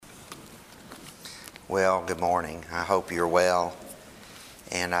Well, good morning. I hope you're well.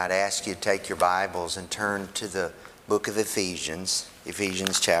 And I'd ask you to take your Bibles and turn to the book of Ephesians,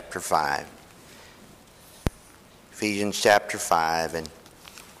 Ephesians chapter 5. Ephesians chapter 5. And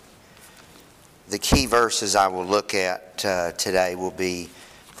the key verses I will look at today will be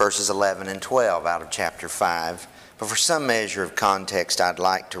verses 11 and 12 out of chapter 5. But for some measure of context, I'd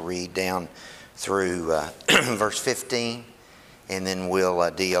like to read down through verse 15. And then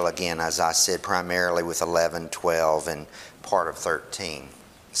we'll deal again, as I said, primarily with 11, 12, and part of 13.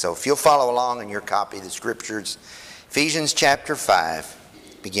 So if you'll follow along in your copy of the Scriptures, Ephesians chapter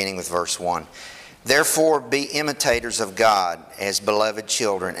 5, beginning with verse 1. Therefore be imitators of God as beloved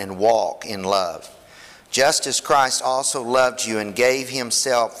children, and walk in love, just as Christ also loved you and gave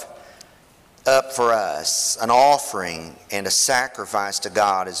himself up for us, an offering and a sacrifice to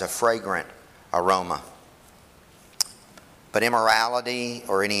God as a fragrant aroma. But immorality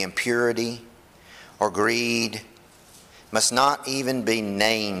or any impurity or greed must not even be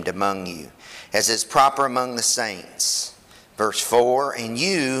named among you, as is proper among the saints. Verse 4, and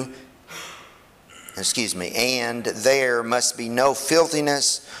there must be no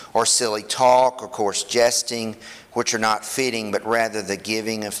filthiness or silly talk or coarse jesting, which are not fitting, but rather the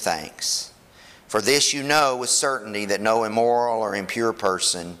giving of thanks. For this you know with certainty, that no immoral or impure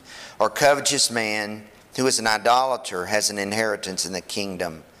person or covetous man who is an idolater has an inheritance in the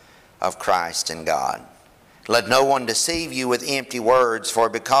kingdom of Christ and God. Let no one deceive you with empty words, for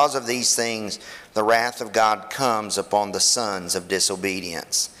because of these things the wrath of God comes upon the sons of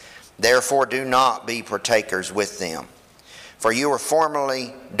disobedience. Therefore do not be partakers with them. For you were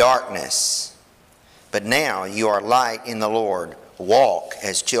formerly darkness, but now you are light in the Lord. Walk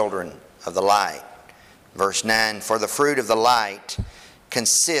as children of the light. Verse 9, for the fruit of the light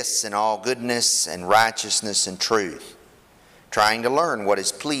consists in all goodness and righteousness and truth, trying to learn what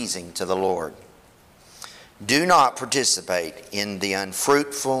is pleasing to the Lord. Do not participate in the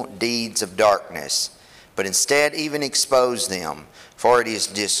unfruitful deeds of darkness, but instead even expose them, for it is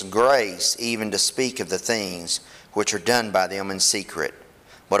disgrace even to speak of the things which are done by them in secret.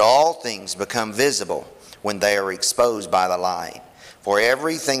 But all things become visible when they are exposed by the light, for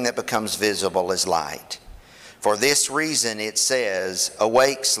everything that becomes visible is light. For this reason it says,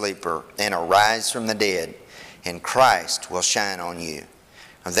 awake, sleeper, and arise from the dead, and Christ will shine on you.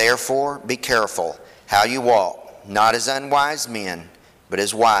 Therefore be careful how you walk, not as unwise men, but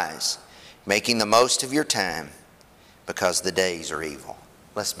as wise, making the most of your time, because the days are evil.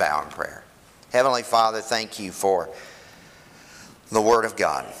 Let's bow in prayer. Heavenly Father, thank you for the Word of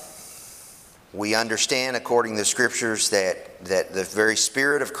God. We understand, according to the Scriptures, that the very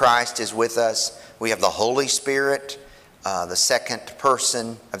Spirit of Christ is with us. We have the Holy Spirit, the third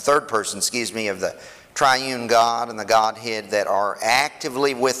person, of the triune God and the Godhead, that are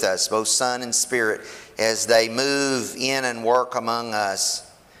actively with us, both Son and Spirit, as they move in and work among us.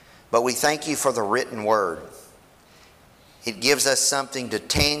 But we thank you for the written Word. It gives us something to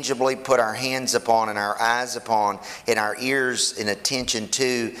tangibly put our hands upon and our eyes upon and our ears in attention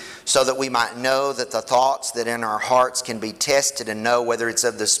to, so that we might know that the thoughts that in our hearts can be tested and know whether it's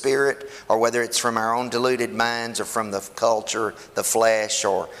of the Spirit or whether it's from our own deluded minds or from the culture, the flesh,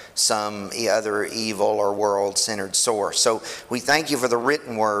 or some other evil or world-centered source. So we thank you for the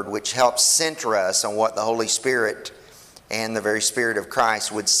written Word, which helps center us on what the Holy Spirit and the very Spirit of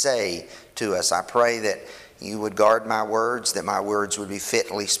Christ would say to us. I pray that you would guard my words, that my words would be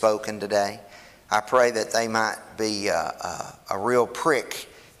fitly spoken today. I pray that they might be a real prick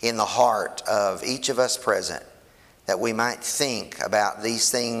in the heart of each of us present, that we might think about these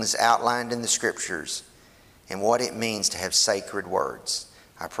things outlined in the Scriptures and what it means to have sacred words.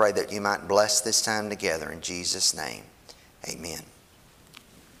 I pray that you might bless this time together in Jesus' name. Amen.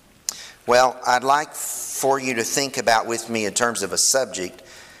 Well, I'd like for you to think about with me in terms of a subject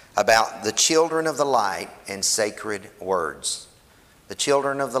about the children of the light and sacred words. The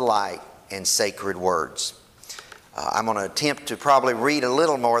children of the light and sacred words. I'm going to attempt to probably read a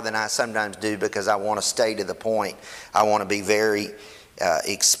little more than I sometimes do, because I want to stay to the point. I want to be very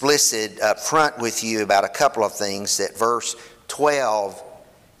explicit up front with you about a couple of things. That verse 12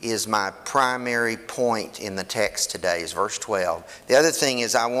 is my primary point in the text today, is verse 12. The other thing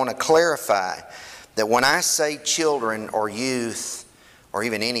is, I want to clarify that when I say children or youth, or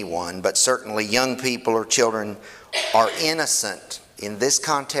even anyone, but certainly young people or children, are innocent in this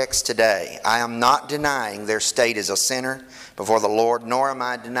context today, I am not denying their state as a sinner before the Lord, nor am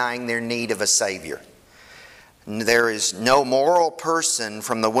I denying their need of a Savior. There is no moral person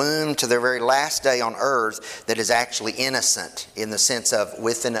from the womb to their very last day on earth that is actually innocent in the sense of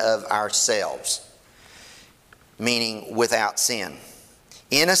within of ourselves, meaning without sin.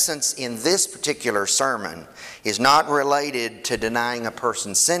 Innocence in this particular sermon is not related to denying a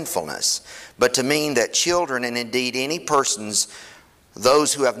person's sinfulness, but to mean that children, and indeed any persons,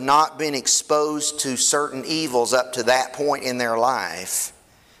 those who have not been exposed to certain evils up to that point in their life,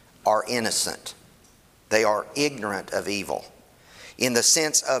 are innocent. They are ignorant of evil, in the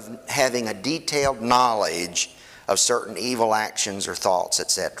sense of having a detailed knowledge of certain evil actions or thoughts,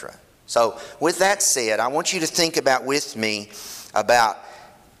 etc. So with that said, I want you to think about with me about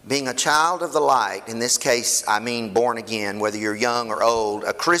being a child of the light. In this case, I mean born again, whether you're young or old,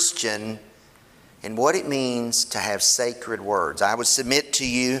 a Christian, and what it means to have sacred words. I would submit to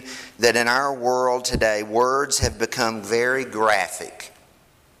you that in our world today, words have become very graphic.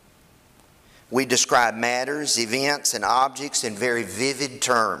 We describe matters, events, and objects in very vivid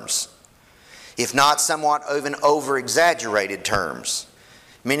terms, if not somewhat even over-exaggerated terms.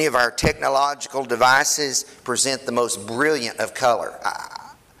 Many of our technological devices present the most brilliant of color.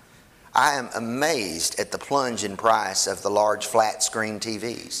 I am amazed at the plunge in price of the large flat screen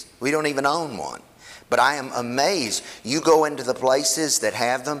TVs. We don't even own one. But I am amazed. You go into the places that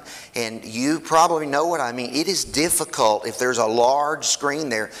have them, and you probably know what I mean. It is difficult, if there's a large screen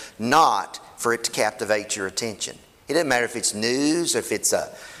there, not for it to captivate your attention. It doesn't matter if it's news, if it's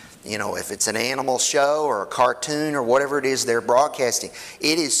if it's an animal show or a cartoon or whatever it is they're broadcasting.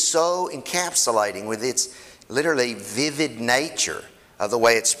 It is so encapsulating with its literally vivid nature of the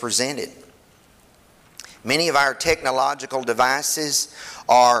way it's presented. Many of our technological devices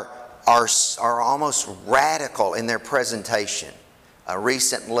are almost radical in their presentation.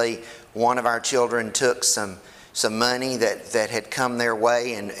 Recently, one of our children took some money that had come their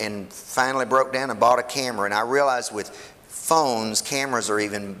way and finally broke down and bought a camera. And I realize with phones, cameras are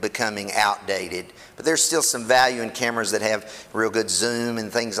even becoming outdated, but there's still some value in cameras that have real good zoom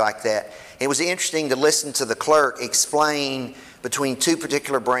and things like that. It was interesting to listen to the clerk explain between two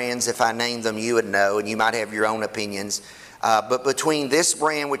particular brands. If I named them, you would know, and you might have your own opinions. But between this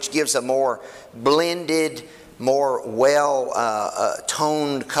brand, which gives a more blended, more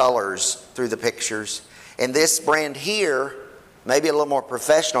well-toned colors through the pictures, and this brand here, maybe a little more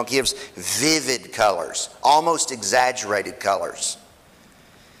professional, gives vivid colors, almost exaggerated colors.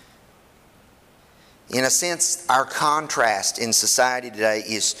 In a sense, our contrast in society today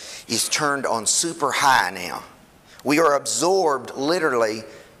is turned on super high now. We are absorbed literally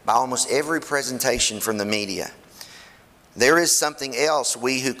by almost every presentation from the media. There is something else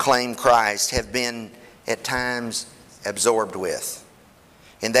we who claim Christ have been at times absorbed with,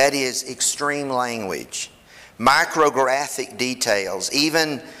 and that is extreme language, micrographic details,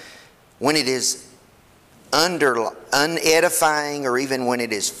 even when it is unedifying or even when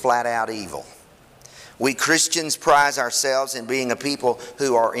it is flat out evil. We Christians prize ourselves in being a people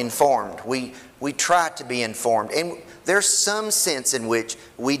who are informed. We try to be informed, and there's some sense in which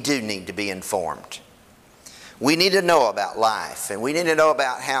we do need to be informed. We need to know about life, and we need to know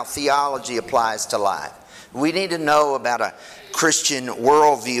about how theology applies to life. We need to know about a Christian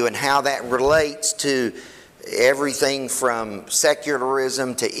worldview and how that relates to everything from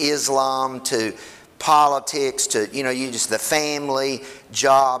secularism to Islam to politics to, the family,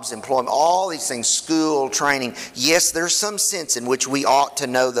 jobs, employment, all these things, school, training. Yes, there's some sense in which we ought to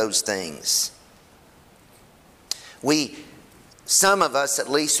know those things. Some of us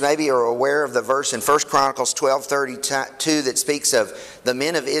at least maybe are aware of the verse in 1 Chronicles 12:32 that speaks of the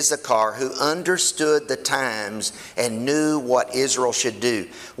men of Issachar who understood the times and knew what Israel should do.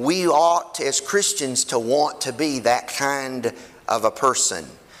 We ought, as Christians, to want to be that kind of a person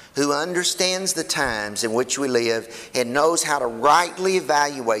who understands the times in which we live and knows how to rightly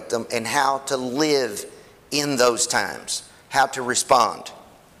evaluate them and how to live in those times, how to respond.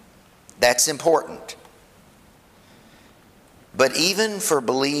 That's important. But even for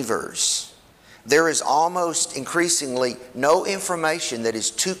believers, there is almost increasingly no information that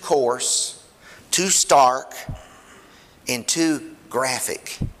is too coarse, too stark, and too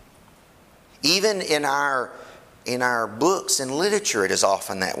graphic. Even in our books and literature, it is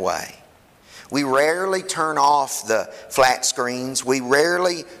often that way. We rarely turn off the flat screens. We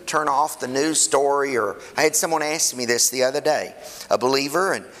rarely turn off the news story. Or I had someone ask me this the other day, a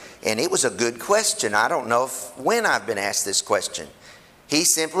believer, and it was a good question. I don't know when I've been asked this question. He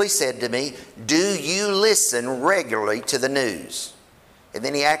simply said to me, "Do you listen regularly to the news?" And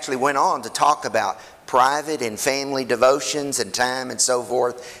then he actually went on to talk about private and family devotions and time and so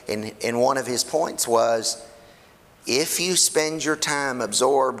forth. And one of his points was, if you spend your time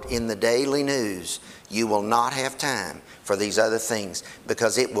absorbed in the daily news, you will not have time for these other things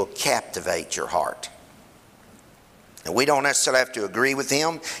because it will captivate your heart. And we don't necessarily have to agree with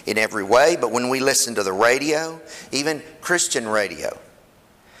him in every way, but when we listen to the radio, even Christian radio,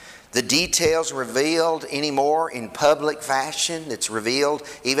 The details revealed anymore in public fashion. It's revealed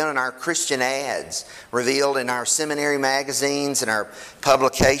even in our Christian ads, revealed in our seminary magazines and our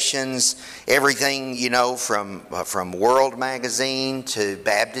publications. Everything, from World Magazine to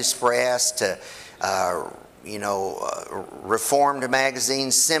Baptist Press to, Reformed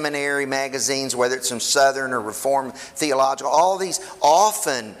magazines, seminary magazines, whether it's from Southern or Reformed Theological. All these,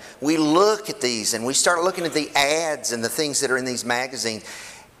 often we look at these and we start looking at the ads and the things that are in these magazines.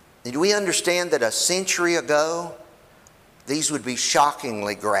 Did we understand that a century ago, these would be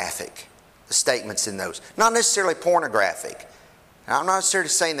shockingly graphic, the statements in those? Not necessarily pornographic. Now, I'm not necessarily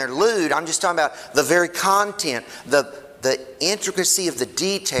saying they're lewd. I'm just talking about the very content, the intricacy of the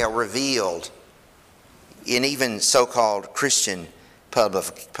detail revealed in even so-called Christian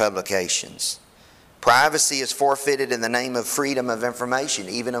publications. Privacy is forfeited in the name of freedom of information,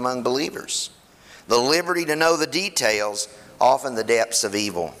 even among believers. The liberty to know the details, often the depths of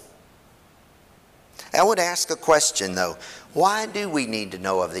evil. I would ask a question, though. Why do we need to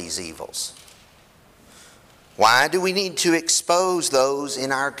know of these evils? Why do we need to expose those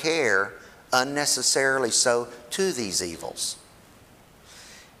in our care unnecessarily so to these evils?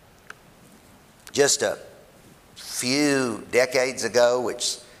 Just a few decades ago,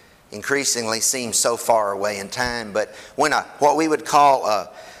 which increasingly seems so far away in time, but when what we would call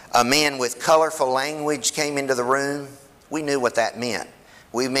a man with colorful language came into the room, we knew what that meant.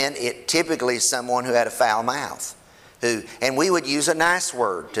 We meant it typically someone who had a foul mouth. And we would use a nice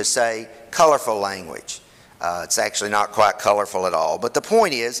word to say colorful language. It's actually not quite colorful at all. But the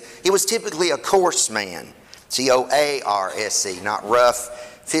point is, it was typically a coarse man. C-O-A-R-S-E, not rough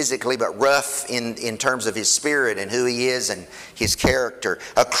physically, but rough in terms of his spirit and who he is and his character.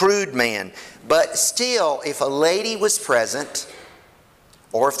 A crude man. But still, if a lady was present,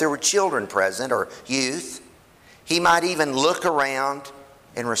 or if there were children present or youth, he might even look around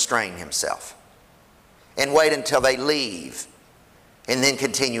and restrain himself and wait until they leave and then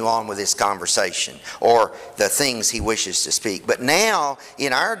continue on with his conversation or the things he wishes to speak. But now,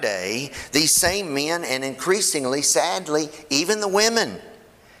 in our day, these same men, and increasingly, sadly, even the women,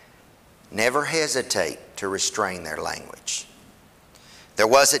 never hesitate to restrain their language. There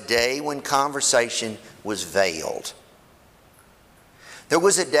was a day when conversation was veiled. There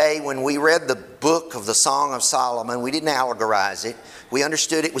was a day when we read the book of the Song of Solomon. We didn't allegorize it. We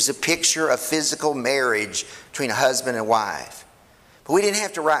understood it was a picture of physical marriage between a husband and wife. But we didn't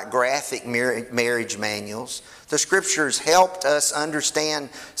have to write graphic marriage manuals. The Scriptures helped us understand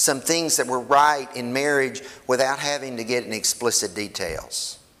some things that were right in marriage without having to get in explicit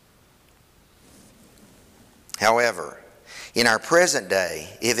details. However, in our present day,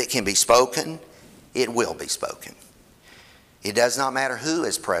 if it can be spoken, it will be spoken. It does not matter who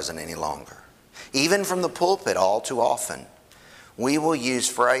is present any longer. Even from the pulpit, all too often, we will use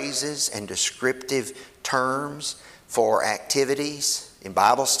phrases and descriptive terms for activities in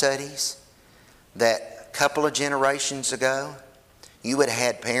Bible studies that a couple of generations ago, you would have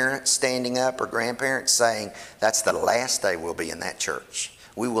had parents standing up or grandparents saying, that's the last day we'll be in that church.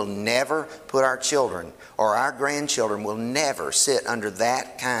 We will never put our children or our grandchildren will never sit under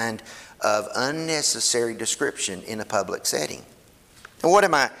that kind of unnecessary description in a public setting. And what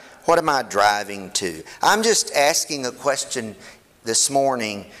am I driving to? I'm just asking a question this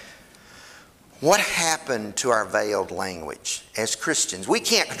morning. What happened to our veiled language as Christians? We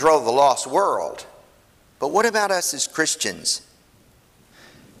can't control the lost world, but what about us as Christians?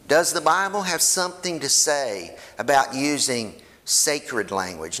 Does the Bible have something to say about using sacred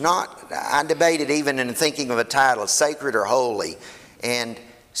language? I debated even in thinking of a title, sacred or holy, and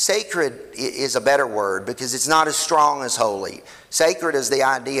sacred is a better word because it's not as strong as holy. Sacred is the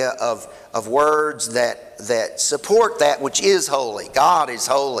idea of words that support that which is holy. God is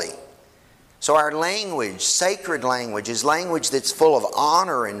holy. So our language, sacred language, is language that's full of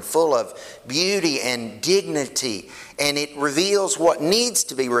honor and full of beauty and dignity. And it reveals what needs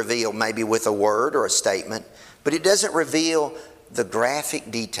to be revealed, maybe with a word or a statement, but it doesn't reveal the graphic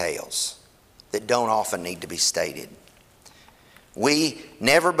details that don't often need to be stated. We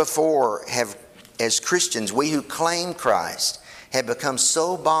never before have, as Christians, we who claim Christ, have become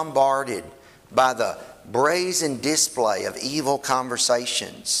so bombarded by the brazen display of evil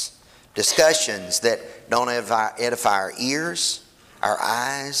conversations, discussions that don't edify our ears, our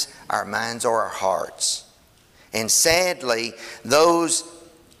eyes, our minds, or our hearts. And sadly, those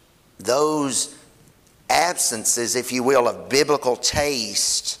absences, if you will, of biblical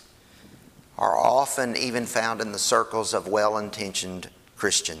taste are often even found in the circles of well-intentioned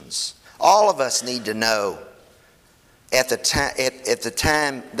Christians. All of us need to know at the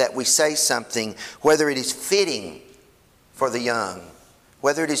time that we say something, whether it is fitting for the young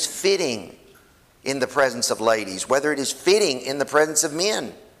whether it is fitting in the presence of ladies, whether it is fitting in the presence of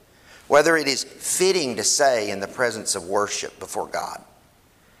men, whether it is fitting to say in the presence of worship before God.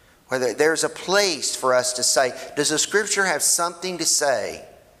 Whether there's a place for us to say, does the Scripture have something to say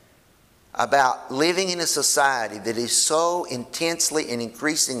about living in a society that is so intensely and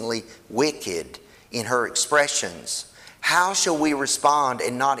increasingly wicked in her expressions? How shall we respond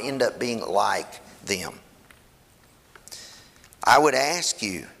and not end up being like them? I would ask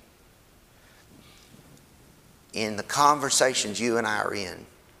you, in the conversations you and I are in,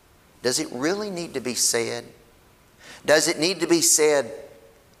 does it really need to be said? Does it need to be said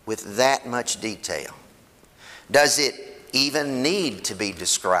with that much detail? Does it even need to be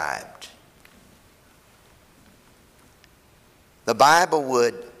described? The Bible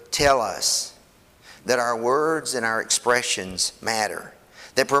would tell us that our words and our expressions matter,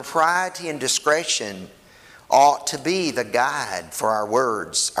 that propriety and discretion ought to be the guide for our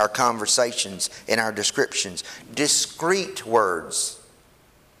words, our conversations, and our descriptions. Discreet words.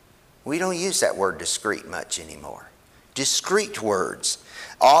 We don't use that word discreet much anymore. Discreet words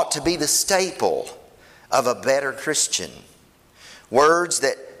ought to be the staple of a better Christian. Words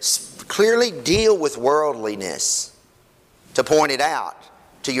that clearly deal with worldliness, to point it out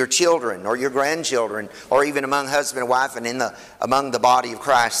to your children or your grandchildren, or even among husband and wife and among the body of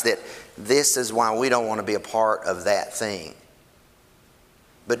Christ, that this is why we don't want to be a part of that thing.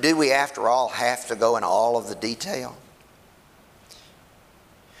 But do we, after all, have to go in all of the detail?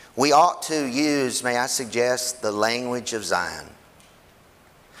 We ought to use, may I suggest, the language of Zion.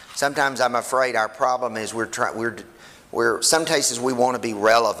 Sometimes I'm afraid our problem is we're some cases we want to be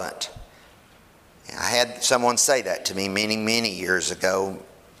relevant. I had someone say that to me many years ago,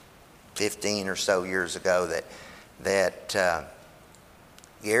 15 or so years ago, that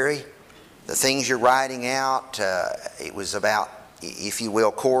Gary, the things you're writing out, it was about, if you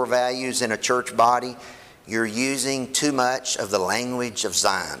will, core values in a church body. You're using too much of the language of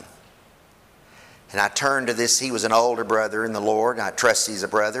Zion. And I turned to this, he was an older brother in the Lord, and I trust he's a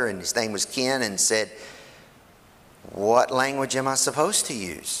brother, and his name was Ken, and said, what language am I supposed to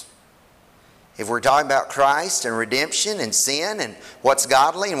use? If we're talking about Christ and redemption and sin and what's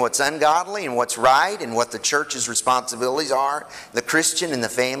godly and what's ungodly and what's right and what the church's responsibilities are, the Christian and the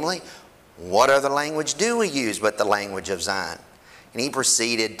family, what other language do we use but the language of Zion? And he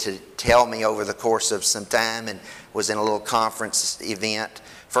proceeded to tell me over the course of some time, and was in a little conference event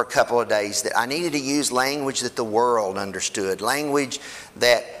for a couple of days, that I needed to use language that the world understood, language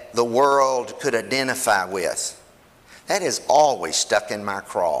that the world could identify with. That has always stuck in my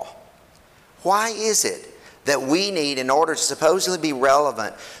craw. Why is it that we need, in order to supposedly be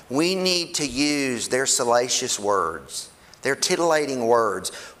relevant, we need to use their salacious words, their titillating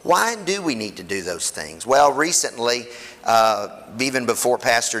words? Why do we need to do those things? Well, recently, even before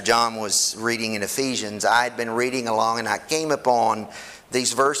Pastor John was reading in Ephesians, I had been reading along and I came upon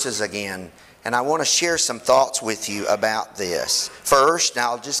these verses again. And I want to share some thoughts with you about this. First, and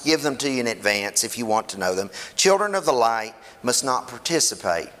I'll just give them to you in advance if you want to know them. Children of the light must not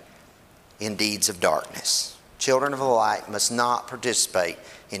participate in deeds of darkness. Children of the light must not participate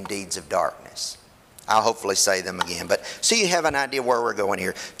in deeds of darkness. I'll hopefully say them again, but so you have an idea where we're going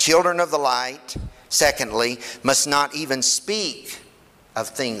here. Children of the light, secondly, must not even speak of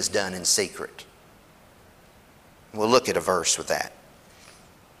things done in secret. We'll look at a verse with that.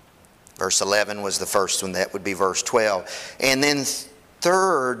 Verse 11 was the first one. That would be verse 12. And then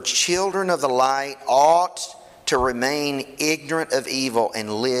third, children of the light ought to remain ignorant of evil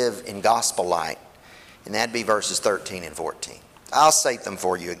and live in gospel light. And that'd be verses 13 and 14. I'll state them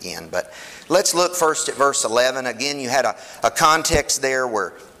for you again, but let's look first at verse 11. Again, you had a context there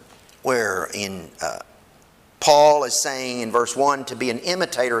where in Paul is saying in verse 1 to be an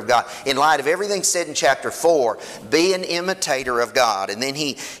imitator of God. In light of everything said in chapter 4, be an imitator of God. And then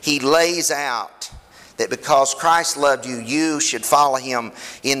he lays out that because Christ loved you, you should follow Him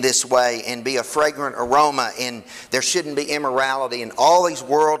in this way and be a fragrant aroma, and there shouldn't be immorality and all these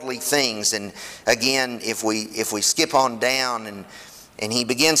worldly things. And again, if we skip on down and he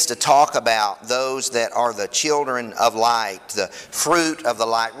begins to talk about those that are the children of light, the fruit of the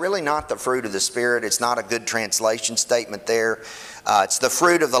light, really not the fruit of the Spirit. It's not a good translation statement there. It's the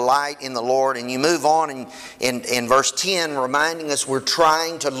fruit of the light in the Lord. And you move on in verse 10, reminding us we're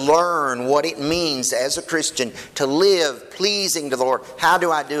trying to learn what it means as a Christian to live pleasing to the Lord. How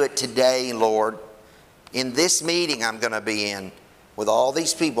do I do it today, Lord? In this meeting I'm going to be in, with all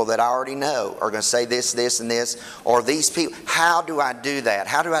these people that I already know are going to say this, this, and this, or these people. How do I do that?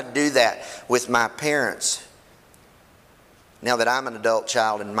 How do I do that with my parents now that I'm an adult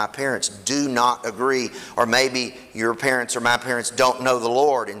child and my parents do not agree, or maybe your parents or my parents don't know the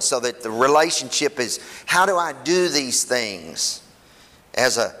Lord, and so that the relationship is, how do I do these things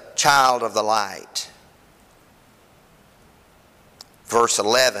as a child of the light? Verse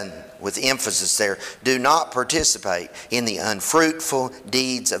 11, with emphasis there, do not participate in the unfruitful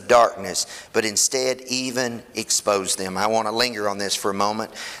deeds of darkness, but instead even expose them. I want to linger on this for a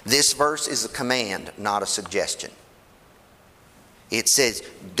moment. This verse is a command, not a suggestion. It says,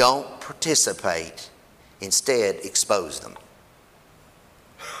 don't participate, instead expose them.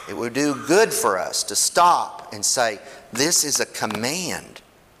 It would do good for us to stop and say, this is a command.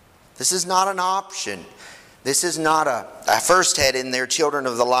 This is not an option. This is not I first had in there, children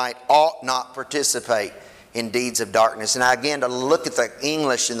of the light ought not participate in deeds of darkness. And I began to look at the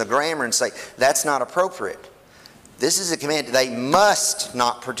English and the grammar and say, that's not appropriate. This is a command. They must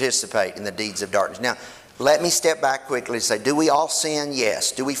not participate in the deeds of darkness. Now, let me step back quickly and say, do we all sin?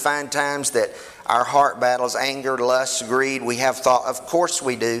 Yes. Do we find times that our heart battles anger, lust, greed? We have thought, of course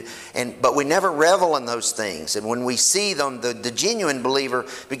we do. But we never revel in those things. And when we see them, the genuine believer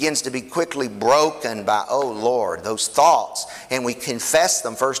begins to be quickly broken by, oh Lord, those thoughts. And we confess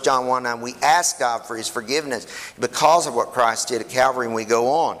them. 1 John 1:9, we ask God for His forgiveness because of what Christ did at Calvary, and we go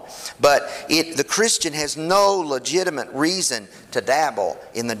on. But the Christian has no legitimate reason to dabble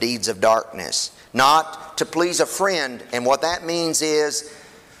in the deeds of darkness. Not to please a friend. And what that means is,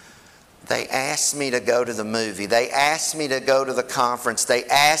 they asked me to go to the movie. They asked me to go to the conference. They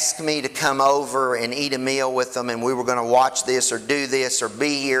asked me to come over and eat a meal with them, and we were going to watch this or do this or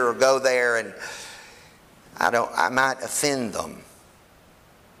be here or go there, and I might offend them.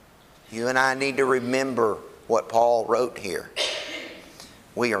 You and I need to remember what Paul wrote here.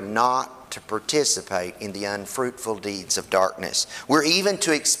 We are not to participate in the unfruitful deeds of darkness. We're even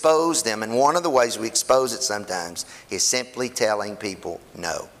to expose them, and one of the ways we expose it sometimes is simply telling people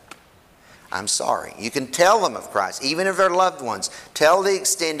no. I'm sorry. You can tell them of Christ, even if they're loved ones. Tell the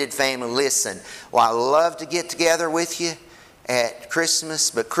extended family, listen, well, I love to get together with you at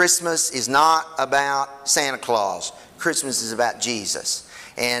Christmas, but Christmas is not about Santa Claus. Christmas is about Jesus.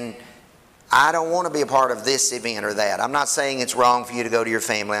 And I don't want to be a part of this event or that. I'm not saying it's wrong for you to go to your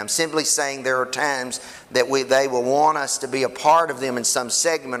family. I'm simply saying there are times that they will want us to be a part of them in some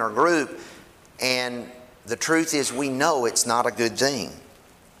segment or group, and the truth is we know it's not a good thing.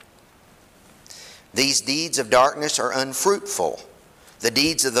 These deeds of darkness are unfruitful. The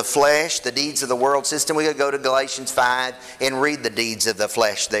deeds of the flesh, the deeds of the world system. We could go to Galatians 5 and read the deeds of the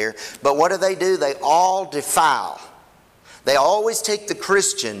flesh there. But what do? They all defile. They always take the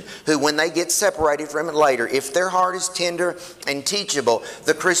Christian who, when they get separated from it later, if their heart is tender and teachable,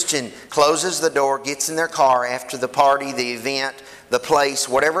 the Christian closes the door, gets in their car after the party, the event, the place,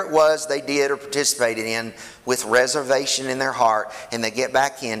 whatever it was they did or participated in, with reservation in their heart, and they get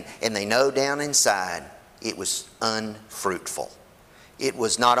back in and they know down inside it was unfruitful. It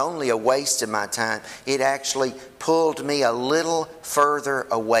was not only a waste of my time, it actually pulled me a little further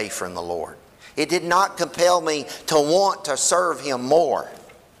away from the Lord. It did not compel me to want to serve Him more.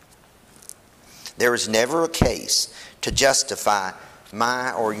 There is never a case to justify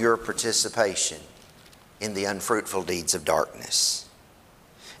my or your participation in the unfruitful deeds of darkness.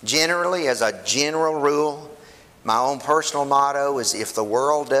 Generally, as a general rule, my own personal motto is, if the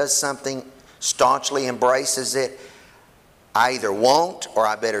world does something, staunchly embraces it, I either won't or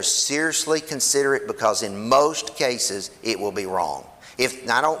I better seriously consider it, because in most cases it will be wrong.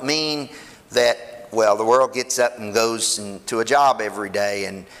 I don't mean that, well, the world gets up and goes to a job every day,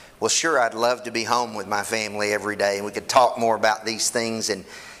 and, well, sure, I'd love to be home with my family every day, and we could talk more about these things and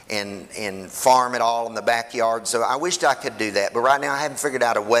farm it all in the backyard. So I wished I could do that. But right now I haven't figured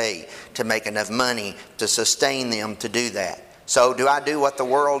out a way to make enough money to sustain them to do that. So do I do what the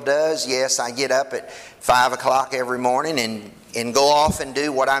world does? Yes, I get up at 5 o'clock every morning and go off and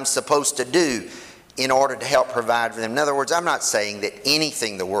do what I'm supposed to do in order to help provide for them. In other words, I'm not saying that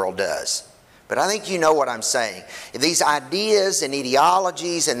anything the world does, but I think you know what I'm saying. These ideas and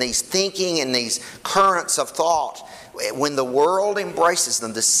ideologies and these thinking and these currents of thought, when the world embraces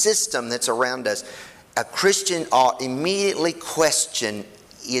them, the system that's around us, a Christian ought immediately question,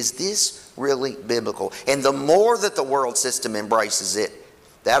 is this really biblical? And the more that the world system embraces it,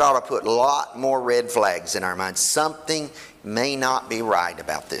 that ought to put a lot more red flags in our minds. Something may not be right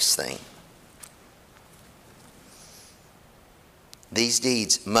about this thing. These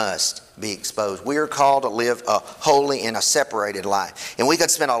deeds must be exposed. We are called to live a holy and a separated life. And we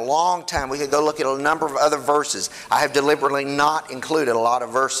could spend a long time. We could go look at a number of other verses. I have deliberately not included a lot of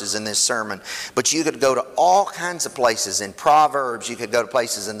verses in this sermon. But you could go to all kinds of places in Proverbs. You could go to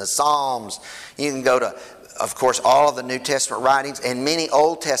places in the Psalms. You can go to of course, all of the New Testament writings and many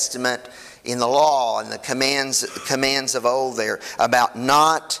Old Testament in the law and the commands of old there about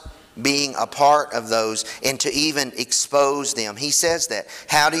not being a part of those and to even expose them. He says that.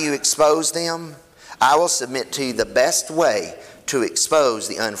 How do you expose them? I will submit to you the best way to expose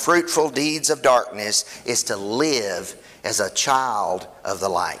the unfruitful deeds of darkness is to live as a child of the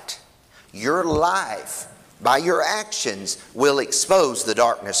light. Your life, by your actions, will expose the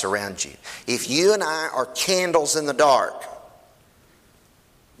darkness around you. If you and I are candles in the dark,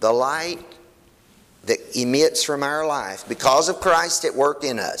 the light that emits from our life, because of Christ at work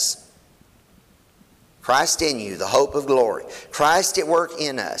in us, Christ in you, the hope of glory, Christ at work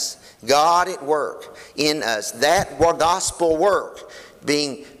in us, God at work in us, that gospel work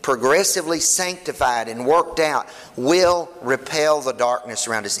being progressively sanctified and worked out will repel the darkness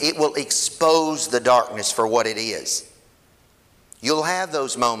around us. It will expose the darkness for what it is. You'll have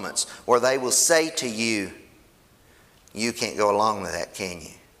those moments where they will say to you, you can't go along with that, can you?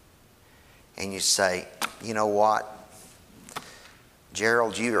 And you say, you know what?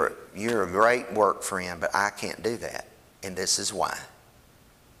 Gerald, you're a great work friend, but I can't do that. And this is why.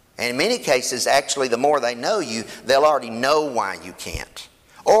 And in many cases, actually, the more they know you, they'll already know why you can't.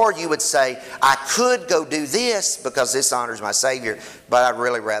 Or you would say, I could go do this because this honors my Savior, but I'd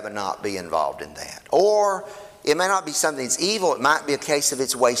really rather not be involved in that. Or it may not be something that's evil. It might be a case of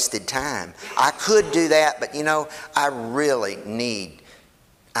it's wasted time. I could do that, but you know, I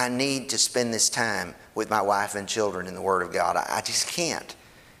need to spend this time with my wife and children in the Word of God. I just can't.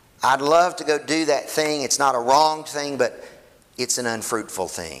 I'd love to go do that thing. It's not a wrong thing, but it's an unfruitful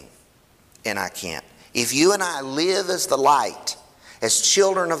thing. And I can't. If you and I live as the light, as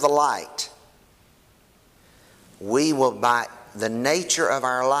children of the light, we will, by the nature of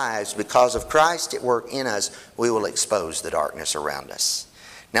our lives, because of Christ at work in us, we will expose the darkness around us.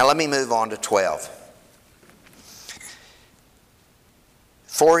 Now let me move on to 12.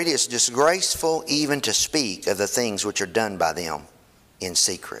 For it is disgraceful even to speak of the things which are done by them in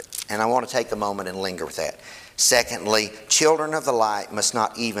secret. And I want to take a moment and linger with that. Secondly, children of the light must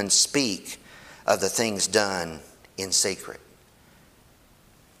not even speak of the things done in secret.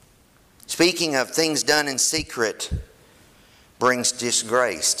 Speaking of things done in secret brings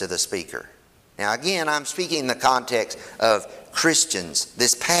disgrace to the speaker. Now again, I'm speaking in the context of Christians.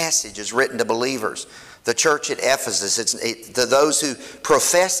 This passage is written to believers. The church at Ephesus, it's to those who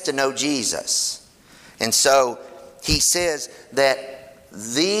profess to know Jesus. And so he says that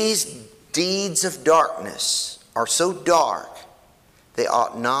these deeds of darkness are so dark they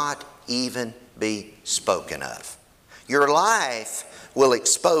ought not even be spoken of. Your life will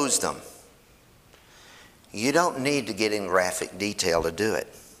expose them. You don't need to get in graphic detail to do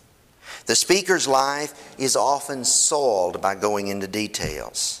it. The speaker's life is often soiled by going into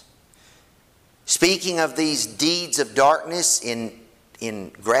details. Speaking of these deeds of darkness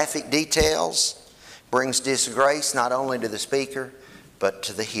in graphic details brings disgrace not only to the speaker, but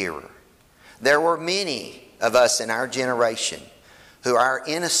to the hearer. There were many of us in our generation who our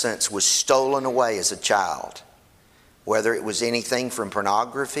innocence was stolen away as a child. Whether it was anything from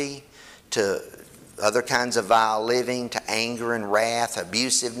pornography to other kinds of vile living, to anger and wrath,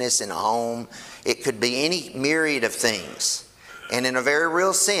 abusiveness in a home. It could be any myriad of things. And in a very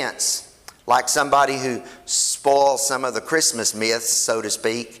real sense, like somebody who spoils some of the Christmas myths, so to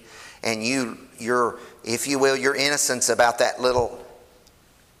speak, and your if you will, your innocence about that little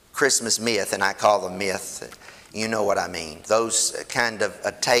Christmas myth, and I call them myth, you know what I mean. Those kind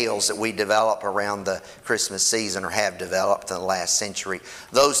of tales that we develop around the Christmas season or have developed in the last century.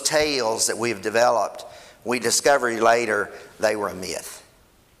 Those tales that we've developed, we discover later they were a myth.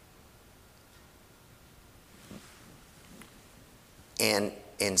 And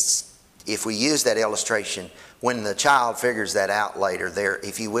if we use that illustration, when the child figures that out later,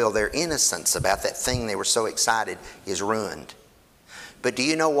 if you will, their innocence about that thing they were so excited is ruined. But do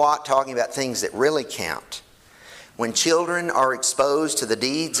you know what? Talking about things that really count. When children are exposed to the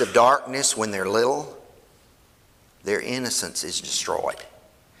deeds of darkness when they're little, their innocence is destroyed.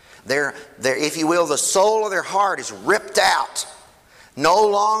 If you will, the soul of their heart is ripped out. No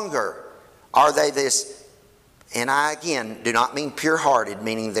longer are they this, and I again do not mean pure-hearted,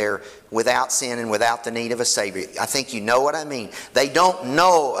 meaning they're without sin and without the need of a Savior. I think you know what I mean. They don't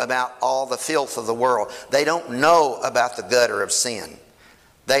know about all the filth of the world. They don't know about the gutter of sin.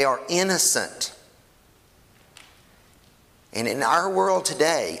 They are innocent. And in our world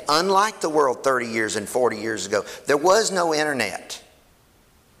today, unlike the world 30 years and 40 years ago, there was no internet.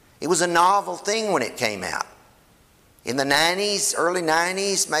 It was a novel thing when it came out. In the 90s, early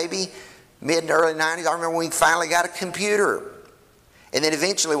 90s, maybe mid to early 90s, I remember when we finally got a computer. And then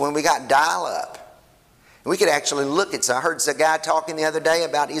eventually when we got dial-up. We could actually look at, so I heard a guy talking the other day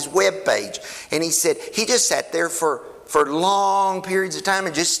about his web page, and he said he just sat there for long periods of time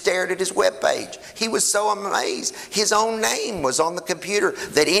and just stared at his web page. He was so amazed. His own name was on the computer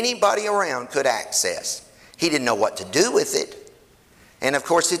that anybody around could access. He didn't know what to do with it. And of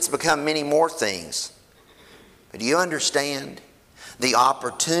course, it's become many more things. But do you understand the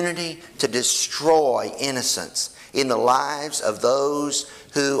opportunity to destroy innocence in the lives of those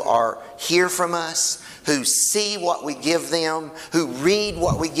who are hear from us, who see what we give them, who read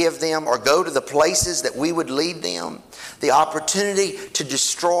what we give them, or go to the places that we would lead them? The opportunity to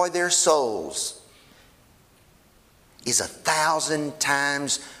destroy their souls is 1,000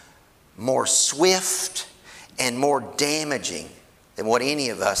 times more swift and more damaging than what any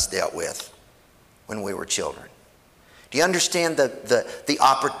of us dealt with when we were children. Do you understand the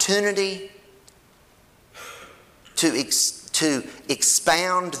opportunity to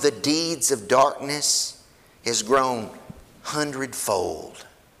expound the deeds of darkness has grown 100-fold?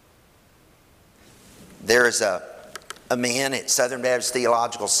 There is a man at Southern Baptist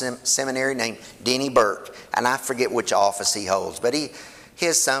Theological Seminary named Denny Burke, and I forget which office he holds, but he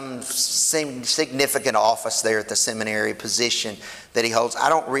has some significant office there at the seminary, position that he holds. I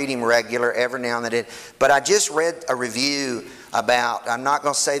don't read him regular, every now and then, but I just read a review about, I'm not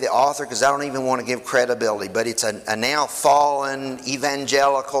going to say the author because I don't even want to give credibility, but it's a now fallen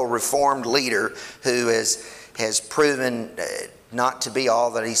evangelical reformed leader who has proven not to be all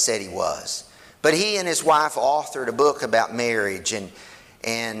that he said he was. But he and his wife authored a book about marriage, and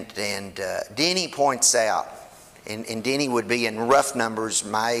Denny points out, and Denny would be in rough numbers,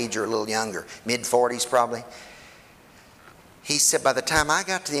 my age or a little younger, mid-40s probably. He said, by the time I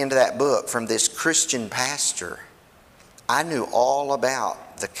got to the end of that book from this Christian pastor, I knew all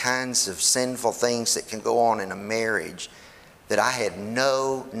about the kinds of sinful things that can go on in a marriage that I had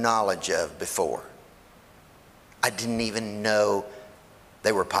no knowledge of before. I didn't even know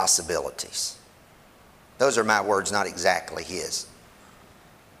they were possibilities. Those are my words, not exactly his.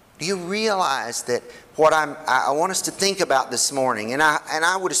 Do you realize that what I want us to think about this morning, and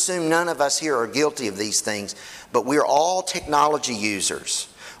I would assume none of us here are guilty of these things, but we're all technology users.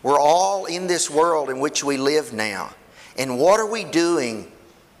 We're all in this world in which we live now. And what are we doing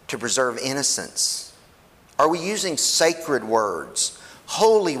to preserve innocence? Are we using sacred words,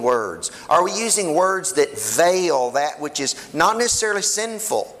 holy words? Are we using words that veil that which is not necessarily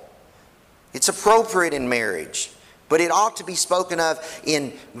sinful? It's appropriate in marriage, but it ought to be spoken of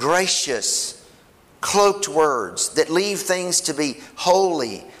in gracious, cloaked words that leave things to be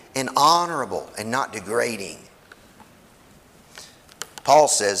holy and honorable and not degrading. Paul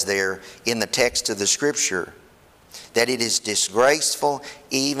says there in the text of the Scripture that it is disgraceful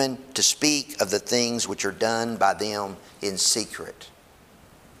even to speak of the things which are done by them in secret.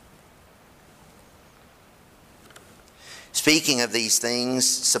 Speaking of these things,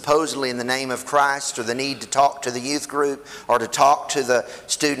 supposedly in the name of Christ, or the need to talk to the youth group or to talk to the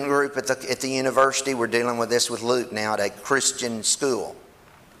student group at the university. We're dealing with this with Luke now at a Christian school.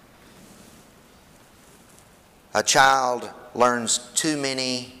 A youth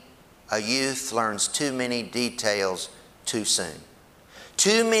learns too many details too soon.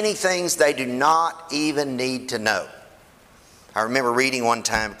 Too many things they do not even need to know. I remember reading one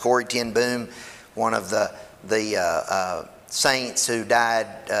time Corrie ten Boom, one of the saints who died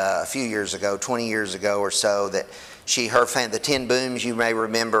a few years ago, 20 years ago or so, that the ten Booms, you may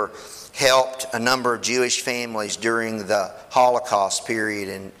remember, helped a number of Jewish families during the Holocaust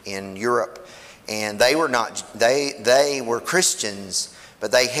period in Europe. And they were Christians,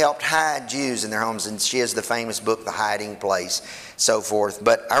 but they helped hide Jews in their homes. And she has the famous book, The Hiding Place, so forth.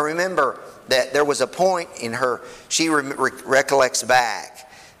 But I remember that there was a point in her, she recollects back,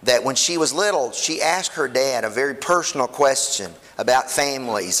 that when she was little, she asked her dad a very personal question about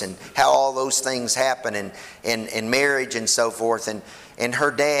families and how all those things happen and marriage and so forth. And her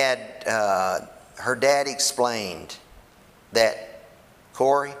dad explained that,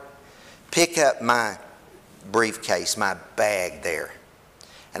 Corey, pick up my briefcase, my bag there,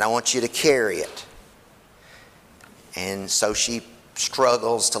 and I want you to carry it. And so she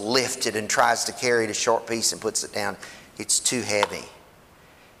struggles to lift it and tries to carry it a short piece and puts it down. It's too heavy.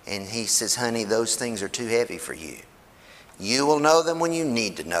 And he says, honey, those things are too heavy for you. You will know them when you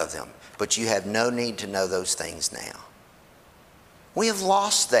need to know them, but you have no need to know those things now. We have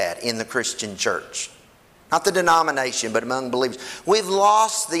lost that in the Christian church. Not the denomination, but among believers. We've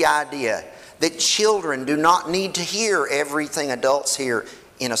lost the idea that children do not need to hear everything adults hear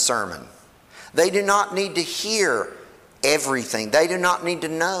in a sermon. They do not need to hear everything. They do not need to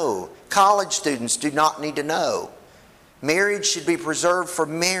know. College students do not need to know. Marriage should be preserved for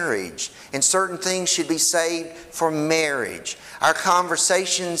marriage, and certain things should be saved for marriage. Our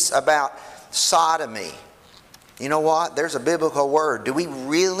conversations about sodomy, you know what? There's a biblical word. Do we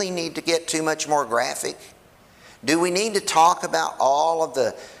really need to get too much more graphic? Do we need to talk about all of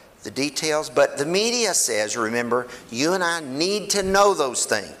the details? But the media says, remember, you and I need to know those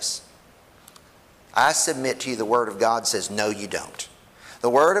things. I submit to you the Word of God says, no, you don't. The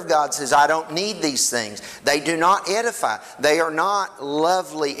Word of God says, I don't need these things. They do not edify. They are not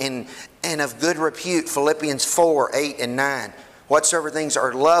lovely and of good repute. Philippians 4, 8 and 9. Whatsoever things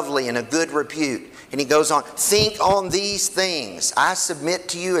are lovely and of good repute. And he goes on, think on these things. I submit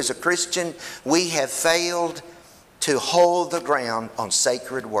to you as a Christian, we have failed to hold the ground on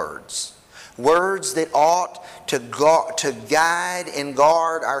sacred words. Words that ought to guide and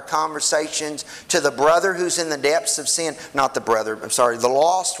guard our conversations to the brother who's in the depths of sin. Not the brother, I'm sorry, the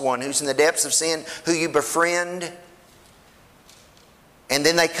lost one who's in the depths of sin, who you befriend. And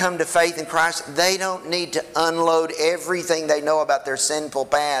then they come to faith in Christ. They don't need to unload everything they know about their sinful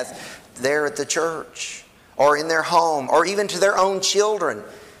path there at the church or in their home or even to their own children.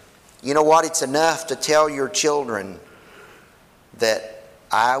 You know what? It's enough to tell your children that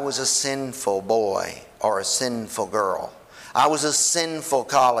I was a sinful boy or a sinful girl. I was a sinful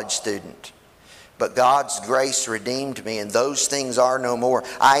college student. But God's grace redeemed me, and those things are no more.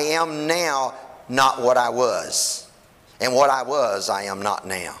 I am now not what I was. And what I was, I am not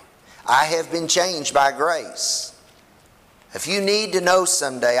now. I have been changed by grace. If you need to know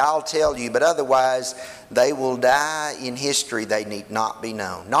someday, I'll tell you, but otherwise, they will die in history. They need not be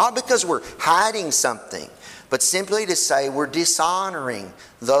known. Not because we're hiding something, but simply to say we're dishonoring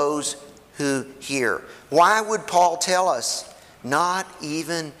those who hear. Why would Paul tell us not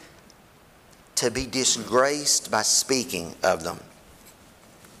even to be disgraced by speaking of them?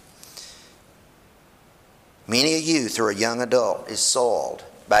 Many a youth or a young adult is soiled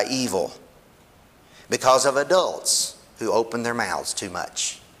by evil because of adults who open their mouths too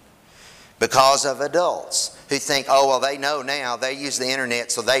much. Because of adults who think, oh, well, they know now. They use the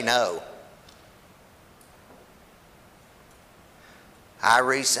internet, so they know. I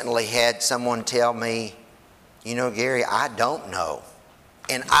recently had someone tell me, you know, Gary, I don't know.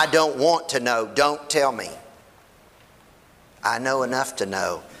 And I don't want to know. Don't tell me. I know enough to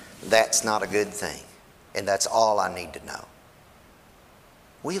know that's not a good thing. And that's all I need to know.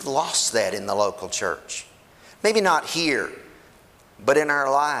 We've lost that in the local church. Maybe not here, but in our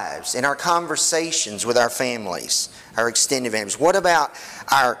lives, in our conversations with our families, our extended families. What about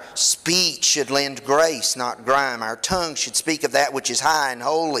our speech should lend grace, not grime? Our tongue should speak of that which is high and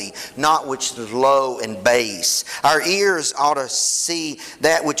holy, not which is low and base. Our ears ought to see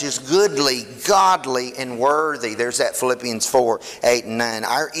that which is goodly, godly, and worthy. There's that Philippians 4, 8 and 9.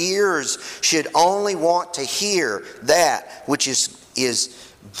 Our ears should only want to hear that which is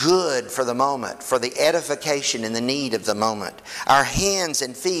good for the moment, for the edification and the need of the moment. Our hands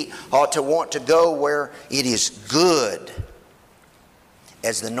and feet ought to want to go where it is good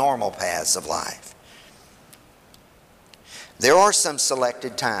as the normal paths of life. There are some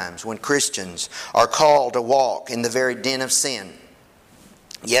selected times when Christians are called to walk in the very den of sin.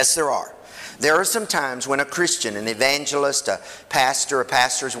 Yes, there are. There are some times when a Christian, an evangelist, a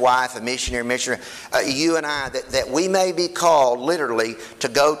pastor's wife, a missionary, you and I, that we may be called literally to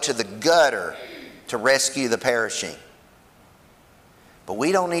go to the gutter to rescue the perishing. But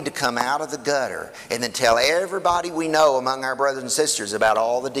we don't need to come out of the gutter and then tell everybody we know among our brothers and sisters about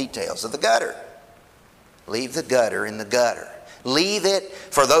all the details of the gutter. Leave the gutter in the gutter. Leave it,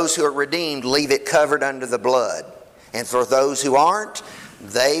 for those who are redeemed, leave it covered under the blood. And for those who aren't,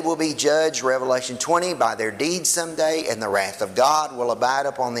 they will be judged, Revelation 20, by their deeds someday, and the wrath of God will abide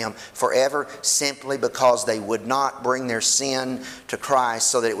upon them forever, simply because they would not bring their sin to Christ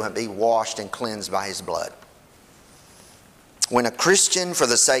so that it would be washed and cleansed by His blood. When a Christian, for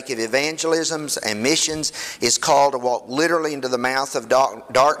the sake of evangelisms and missions, is called to walk literally into the mouth of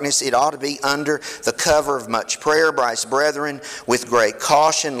darkness, it ought to be under the cover of much prayer by his brethren, with great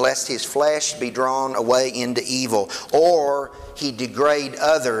caution, lest his flesh be drawn away into evil, or he degrade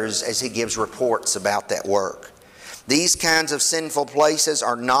others as he gives reports about that work. These kinds of sinful places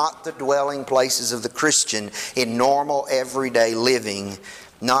are not the dwelling places of the Christian in normal everyday living,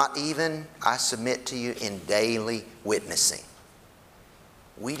 not even, I submit to you, in daily witnessing.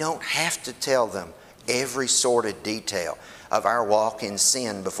 We don't have to tell them every sordid detail of our walk in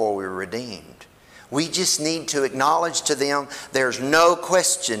sin before we're redeemed. We just need to acknowledge to them there's no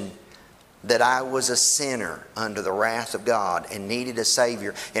question that I was a sinner under the wrath of God and needed a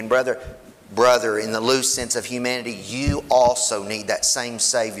Savior. And brother, in the loose sense of humanity, you also need that same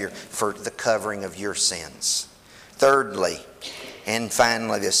Savior for the covering of your sins. Thirdly, and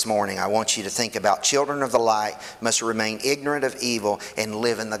finally this morning, I want you to think about children of the light must remain ignorant of evil and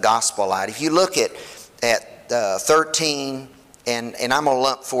live in the gospel light. If you look at 13, and I'm going to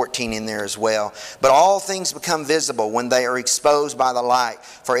lump 14 in there as well. But all things become visible when they are exposed by the light.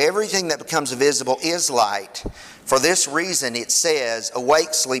 For everything that becomes visible is light. For this reason it says,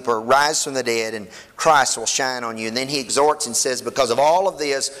 awake, sleeper, rise from the dead, and Christ will shine on you. And then he exhorts and says, because of all of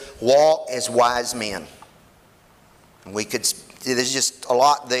this, walk as wise men. And there's just a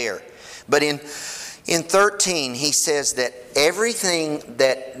lot there. But in 13, he says that everything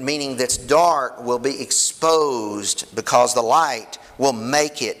that's dark will be exposed because the light will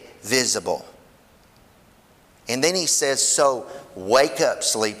make it visible. And then he says, so wake up,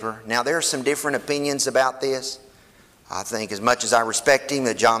 sleeper. Now there are some different opinions about this. I think, as much as I respect him,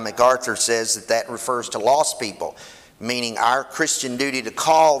 that John MacArthur says that refers to lost people, meaning our Christian duty to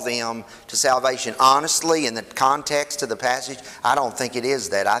call them to salvation. Honestly, in the context of the passage, I don't think it is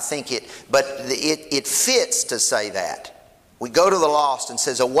that. I think it fits to say that. We go to the lost and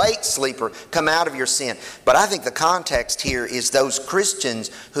says, awake, sleeper, come out of your sin. But I think the context here is those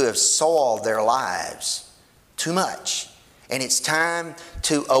Christians who have soiled their lives too much. And it's time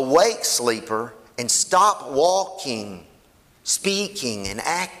to awake, sleeper, and stop walking, speaking, and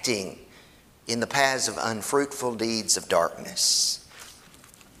acting in the paths of unfruitful deeds of darkness.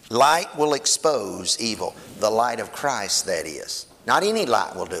 Light will expose evil. The light of Christ, that is. Not any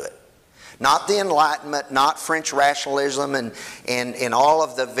light will do it. Not the Enlightenment, not French rationalism and all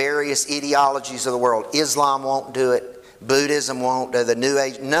of the various ideologies of the world. Islam won't do it. Buddhism won't, the New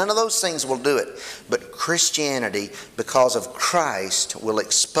Age, none of those things will do it. But Christianity, because of Christ, will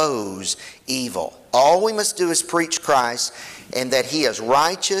expose evil. All we must do is preach Christ, and that He is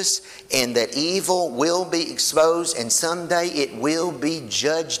righteous, and that evil will be exposed, and someday it will be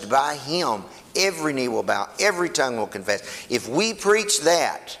judged by Him. Every knee will bow, every tongue will confess. If we preach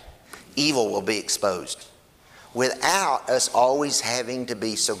that, evil will be exposed, without us always having to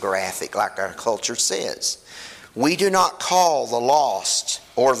be so graphic like our culture says. We do not call the lost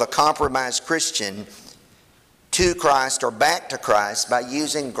or the compromised Christian to Christ or back to Christ by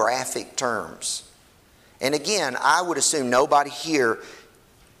using graphic terms. And again, I would assume nobody here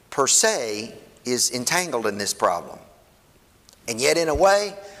per se is entangled in this problem. And yet in a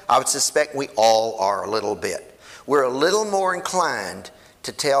way, I would suspect we all are a little bit. We're a little more inclined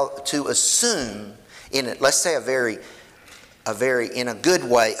to assume in, let's say, a very, in a good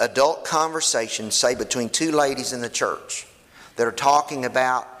way, adult conversation, say between two ladies in the church that are talking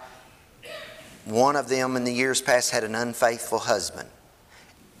about one of them in the years past had an unfaithful husband.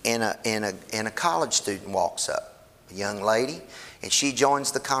 And a college student walks up, a young lady, and she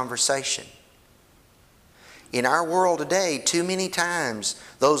joins the conversation. In our world today, too many times,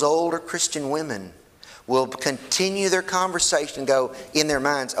 those older Christian women will continue their conversation and go in their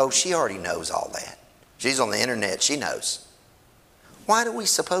minds, oh, she already knows all that. She's on the internet, she knows. Why do we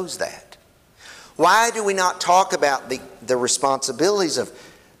suppose that? Why do we not talk about the responsibilities of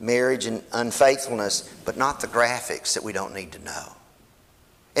marriage and unfaithfulness, but not the graphics that we don't need to know?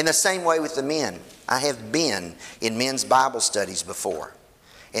 In the same way with the men. I have been in men's Bible studies before,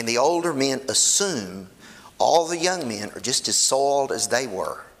 and the older men assume all the young men are just as soiled as they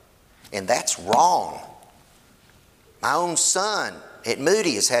were. And that's wrong. My own son at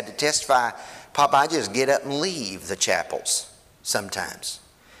Moody has had to testify, Papa, I just get up and leave the chapels sometimes.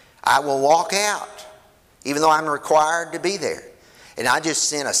 I will walk out, even though I'm required to be there. And I just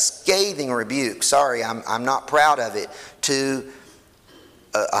sent a scathing rebuke, sorry, I'm not proud of it, to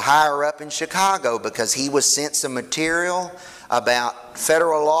a higher up in Chicago, because he was sent some material about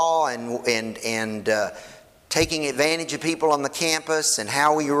federal law and taking advantage of people on the campus and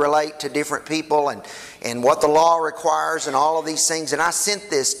how we relate to different people and what the law requires and all of these things. And I sent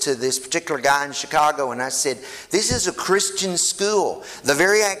this to this particular guy in Chicago, and I said, this is a Christian school. The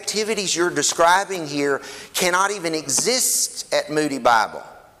very activities you're describing here cannot even exist at Moody Bible.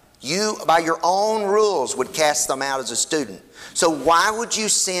 You, by your own rules, would cast them out as a student. So why would you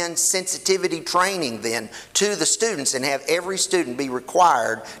send sensitivity training then to the students and have every student be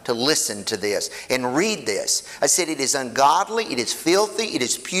required to listen to this and read this? I said it is ungodly, it is filthy, it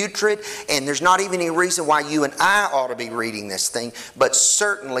is putrid, and there's not even any reason why you and I ought to be reading this thing. But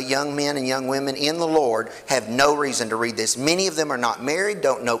certainly young men and young women in the Lord have no reason to read this. Many of them are not married,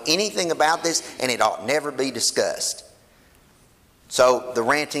 don't know anything about this, and it ought never be discussed. So the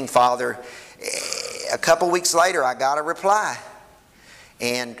ranting father, a couple weeks later, I got a reply.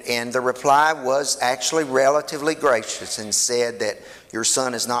 And the reply was actually relatively gracious and said that your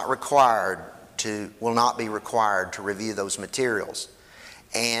son is not required will not be required to review those materials.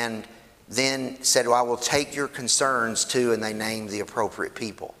 And then said, well, I will take your concerns to, and they named the appropriate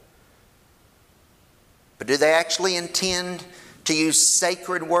people. But do they actually intend to use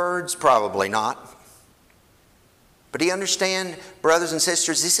sacred words? Probably not. But do you understand, brothers and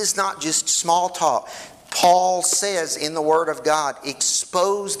sisters, this is not just small talk. Paul says in the Word of God,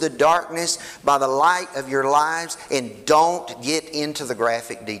 expose the darkness by the light of your lives and don't get into the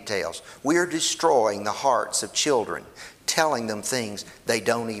graphic details. We're destroying the hearts of children, telling them things they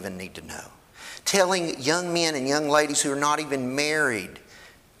don't even need to know. Telling young men and young ladies who are not even married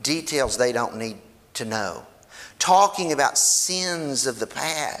details they don't need to know. Talking about sins of the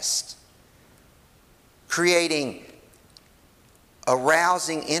past. Creating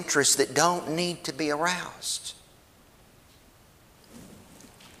arousing interests that don't need to be aroused.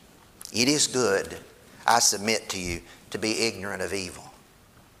 It is good, I submit to you, to be ignorant of evil.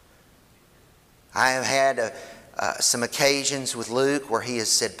 I have had some occasions with Luke where he has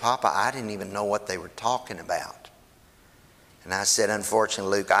said, Papa, I didn't even know what they were talking about. And I said,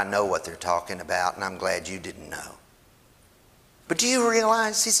 unfortunately, Luke, I know what they're talking about, and I'm glad you didn't know. But do you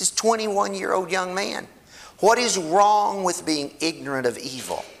realize this is a 21-year-old young man? What is wrong with being ignorant of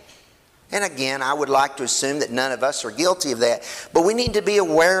evil? And again, I would like to assume that none of us are guilty of that, but we need to be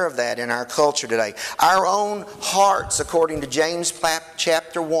aware of that in our culture today. Our own hearts, according to James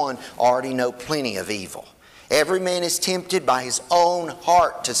chapter 1, already know plenty of evil. Every man is tempted by his own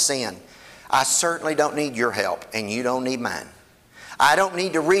heart to sin. I certainly don't need your help, and you don't need mine. I don't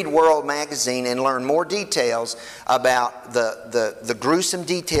need to read World Magazine and learn more details about the gruesome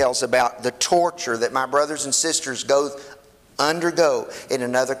details about the torture that my brothers and sisters undergo in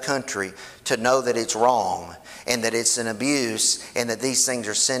another country to know that it's wrong and that it's an abuse and that these things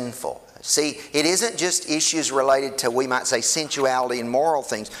are sinful. See, it isn't just issues related to, we might say, sensuality and moral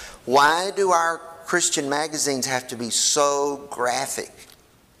things. Why do our Christian magazines have to be so graphic?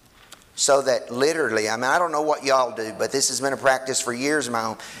 So that literally, I don't know what y'all do, but this has been a practice for years of my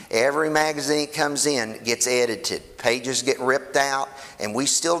own. Every magazine that comes in gets edited. Pages get ripped out, and we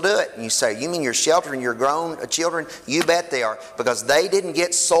still do it. And you say, you mean you're sheltering your grown children? You bet they are, because they didn't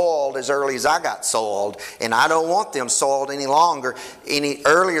get soiled as early as I got soiled, and I don't want them soiled any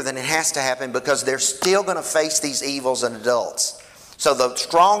earlier than it has to happen, because they're still going to face these evils as adults. So the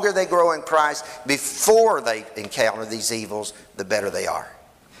stronger they grow in Christ before they encounter these evils, the better they are.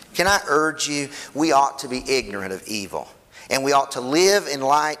 Can I urge you, we ought to be ignorant of evil. And we ought to live in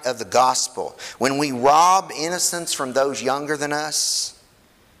light of the gospel. When we rob innocence from those younger than us,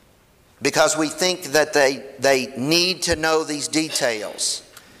 because we think that they need to know these details,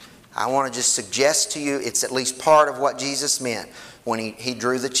 I want to just suggest to you it's at least part of what Jesus meant when he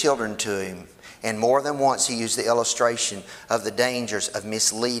drew the children to him. And more than once he used the illustration of the dangers of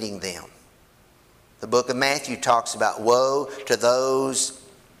misleading them. The book of Matthew talks about woe to those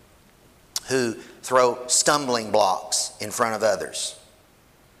who throw stumbling blocks in front of others.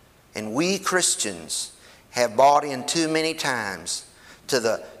 And we Christians have bought in too many times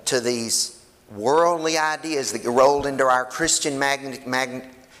to these worldly ideas that get rolled into our Christian magazines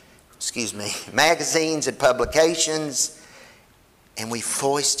and publications, and we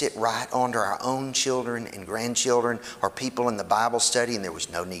foist it right onto our own children and grandchildren or people in the Bible study, and there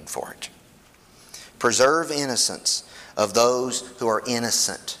was no need for it. Preserve innocence of those who are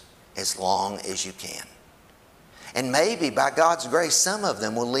innocent as long as you can. And maybe by God's grace, some of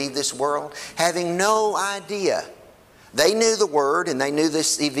them will leave this world having no idea. They knew the Word and they knew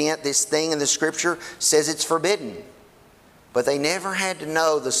this event, this thing in the Scripture says it's forbidden. But they never had to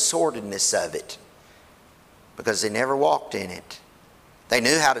know the sordidness of it because they never walked in it. They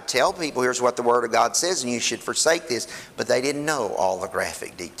knew how to tell people, here's what the Word of God says and you should forsake this, but they didn't know all the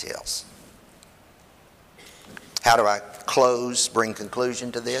graphic details. How do I close, bring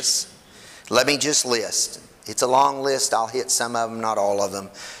conclusion to this? Let me just list. It's a long list. I'll hit some of them, not all of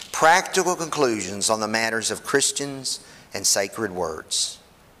them. Practical conclusions on the matters of Christians and sacred words.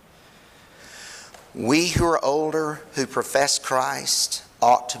 We who are older, who profess Christ,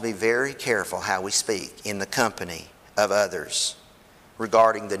 ought to be very careful how we speak in the company of others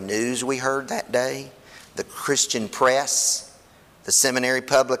regarding the news we heard that day, the Christian press, the seminary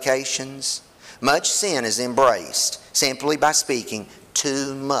publications. Much sin is embraced simply by speaking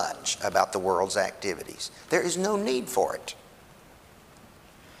too much about the world's activities. There is no need for it.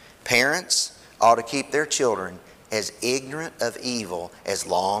 Parents ought to keep their children as ignorant of evil as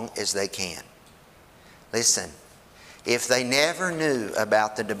long as they can. Listen, if they never knew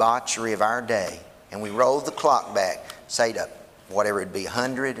about the debauchery of our day, and we rolled the clock back, say to whatever it'd be,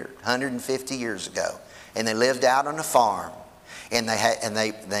 100 or 150 years ago, and they lived out on a farm, and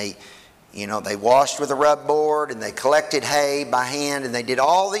they You know, they washed with a rub board and they collected hay by hand and they did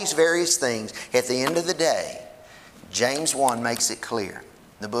all these various things. At the end of the day, James 1 makes it clear,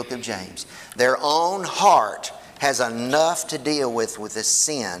 the book of James, their own heart has enough to deal with the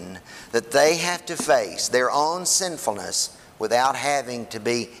sin that they have to face, their own sinfulness, without having to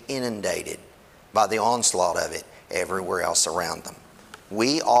be inundated by the onslaught of it everywhere else around them.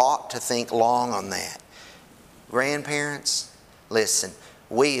 We ought to think long on that. Grandparents, listen,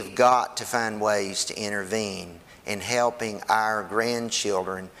 we've got to find ways to intervene in helping our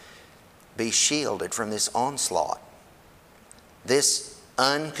grandchildren be shielded from this onslaught. This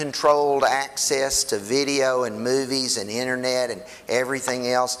uncontrolled access to video and movies and internet and everything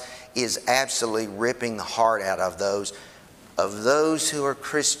else is absolutely ripping the heart out of those who are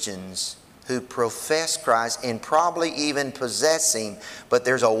Christians, who profess Christ and probably even possess Him, but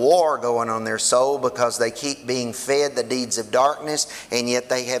there's a war going on in their soul because they keep being fed the deeds of darkness, and yet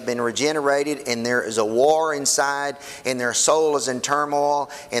they have been regenerated, and there is a war inside, and their soul is in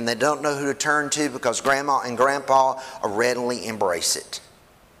turmoil, and they don't know who to turn to because Grandma and Grandpa readily embrace it.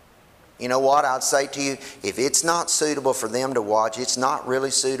 You know what I'd say to you? If it's not suitable for them to watch, it's not really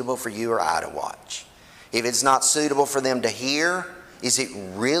suitable for you or I to watch. If it's not suitable for them to hear, is it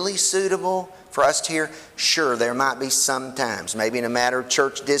really suitable for us to hear? Sure, there might be some times, maybe in a matter of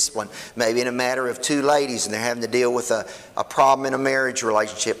church discipline, maybe in a matter of two ladies and they're having to deal with a problem in a marriage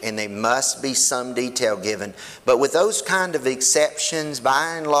relationship, and there must be some detail given. But with those kind of exceptions,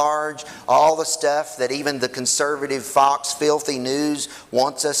 by and large, all the stuff that even the conservative Fox filthy news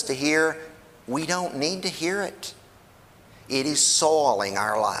wants us to hear, we don't need to hear it. It is soiling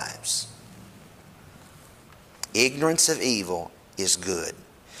our lives. Ignorance of evil is good.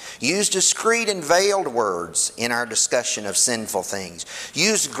 Use discreet and veiled words in our discussion of sinful things.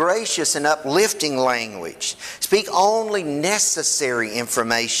 Use gracious and uplifting language. Speak only necessary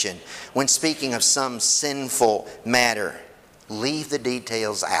information when speaking of some sinful matter. Leave the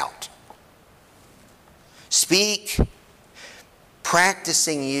details out. Speak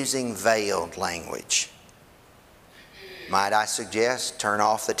practicing using veiled language. Might I suggest turn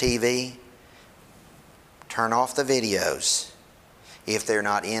off the TV? Turn off the videos if they're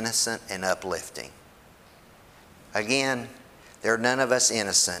not innocent and uplifting. Again, there are none of us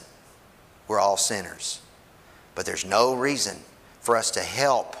innocent. We're all sinners. But there's no reason for us to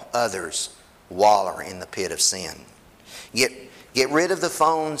help others wallow in the pit of sin. Get rid of the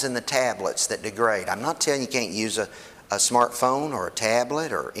phones and the tablets that degrade. I'm not telling you can't use a smartphone or a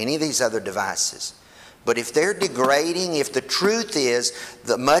tablet or any of these other devices. But if they're degrading, if the truth is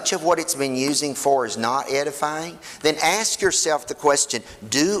that much of what it's been using for is not edifying, then ask yourself the question,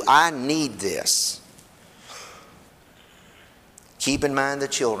 do I need this? Keep in mind the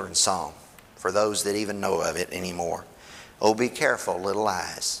children's song, for those that even know of it anymore. Oh, be careful, little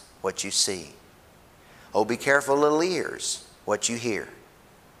eyes, what you see. Oh, be careful, little ears, what you hear.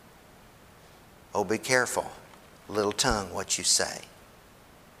 Oh, be careful, little tongue, what you say.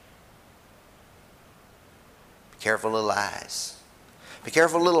 Careful, little eyes. Be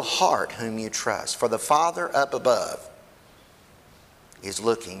careful, little heart, whom you trust. For the Father up above is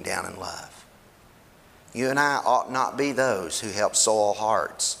looking down in love. You and I ought not be those who help soil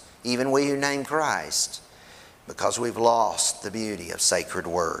hearts, even we who name Christ, because we've lost the beauty of sacred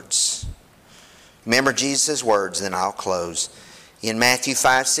words. Remember Jesus' words, then I'll close. In Matthew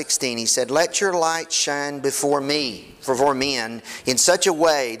 5:16, He said, "Let your light shine before men in such a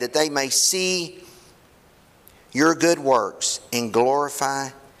way that they may see your good works and glorify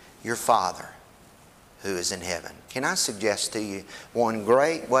your Father who is in heaven." Can I suggest to you one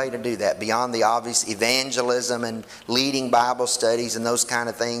great way to do that, beyond the obvious evangelism and leading Bible studies and those kind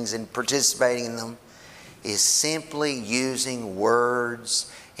of things and participating in them, is simply using words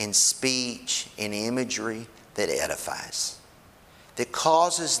and speech and imagery that edifies, that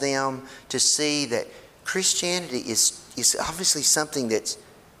causes them to see that Christianity is obviously something that's,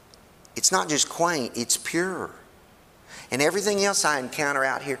 it's not just quaint, it's pure. And everything else I encounter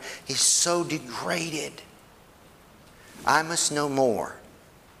out here is so degraded. I must know more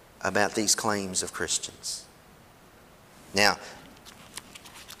about these claims of Christians. Now,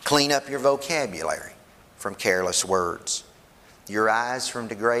 clean up your vocabulary from careless words, your eyes from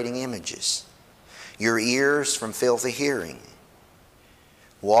degrading images, your ears from filthy hearing.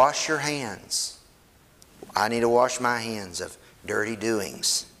 Wash your hands. I need to wash my hands of dirty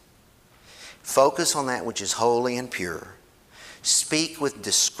doings. Focus on that which is holy and pure. Speak with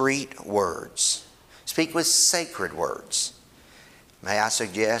discreet words. Speak with sacred words. May I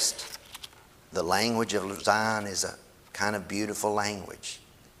suggest the language of Zion is a kind of beautiful language.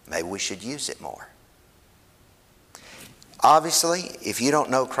 Maybe we should use it more. Obviously, if you don't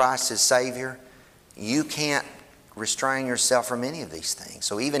know Christ as Savior, you can't restrain yourself from any of these things.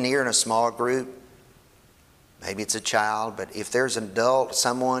 So even here in a small group, maybe it's a child, but if there's an adult,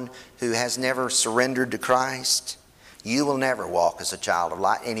 someone who has never surrendered to Christ, you will never walk as a child of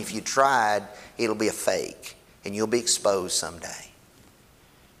light. And if you tried, it'll be a fake, and you'll be exposed someday.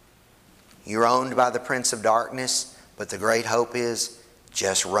 You're owned by the Prince of Darkness, but the great hope is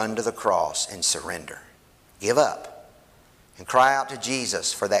just run to the cross and surrender. Give up and cry out to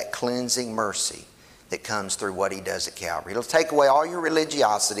Jesus for that cleansing mercy that comes through what He does at Calvary. It'll take away all your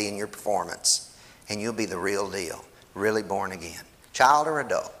religiosity and your performance, and you'll be the real deal, really born again, child or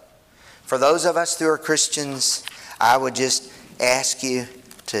adult. For those of us who are Christians, I would just ask you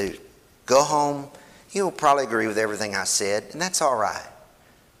to go home. You'll probably agree with everything I said, and that's all right.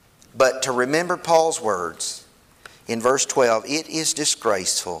 But to remember Paul's words in verse 12, it is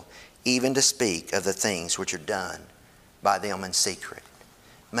disgraceful even to speak of the things which are done by them in secret.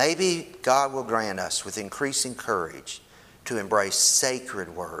 Maybe God will grant us with increasing courage to embrace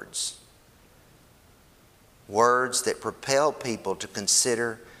sacred words. Words that propel people to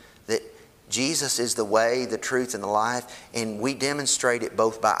consider that Jesus is the way, the truth, and the life, and we demonstrate it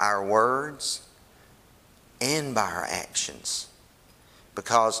both by our words and by our actions.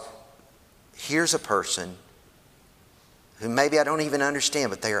 Because here's a person who maybe I don't even understand,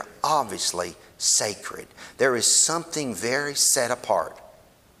 but they are obviously sacred. There is something very set apart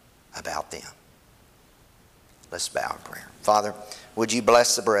about them. Let's bow in prayer. Father, would you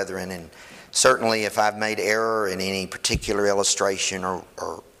bless the brethren, and certainly if I've made error in any particular illustration or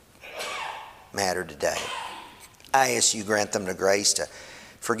matter today, I ask you grant them the grace to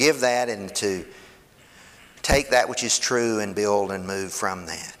forgive that and to take that which is true and build and move from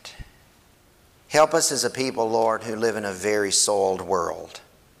that. Help us as a people, Lord, who live in a very soiled world,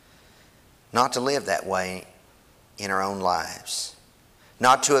 not to live that way in our own lives.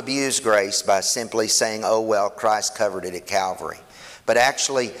 Not to abuse grace by simply saying, oh, well, Christ covered it at Calvary. But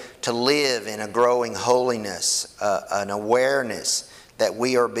actually to live in a growing holiness, an awareness that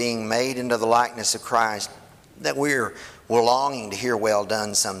we are being made into the likeness of Christ, that we're longing to hear well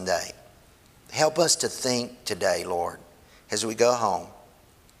done someday. Help us to think today, Lord, as we go home,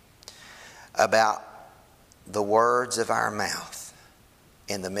 about the words of our mouth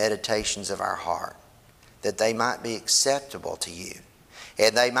and the meditations of our heart, that they might be acceptable to you,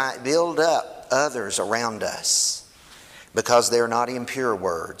 and they might build up others around us, because they're not impure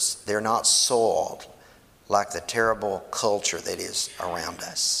words. They're not soiled like the terrible culture that is around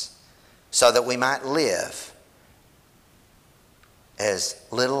us, so that we might live as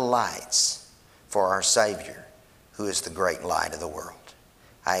little lights for our Savior, who is the great light of the world.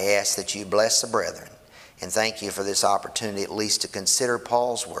 I ask that you bless the brethren, and thank you for this opportunity at least to consider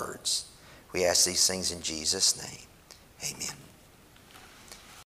Paul's words. We ask these things in Jesus' name. Amen.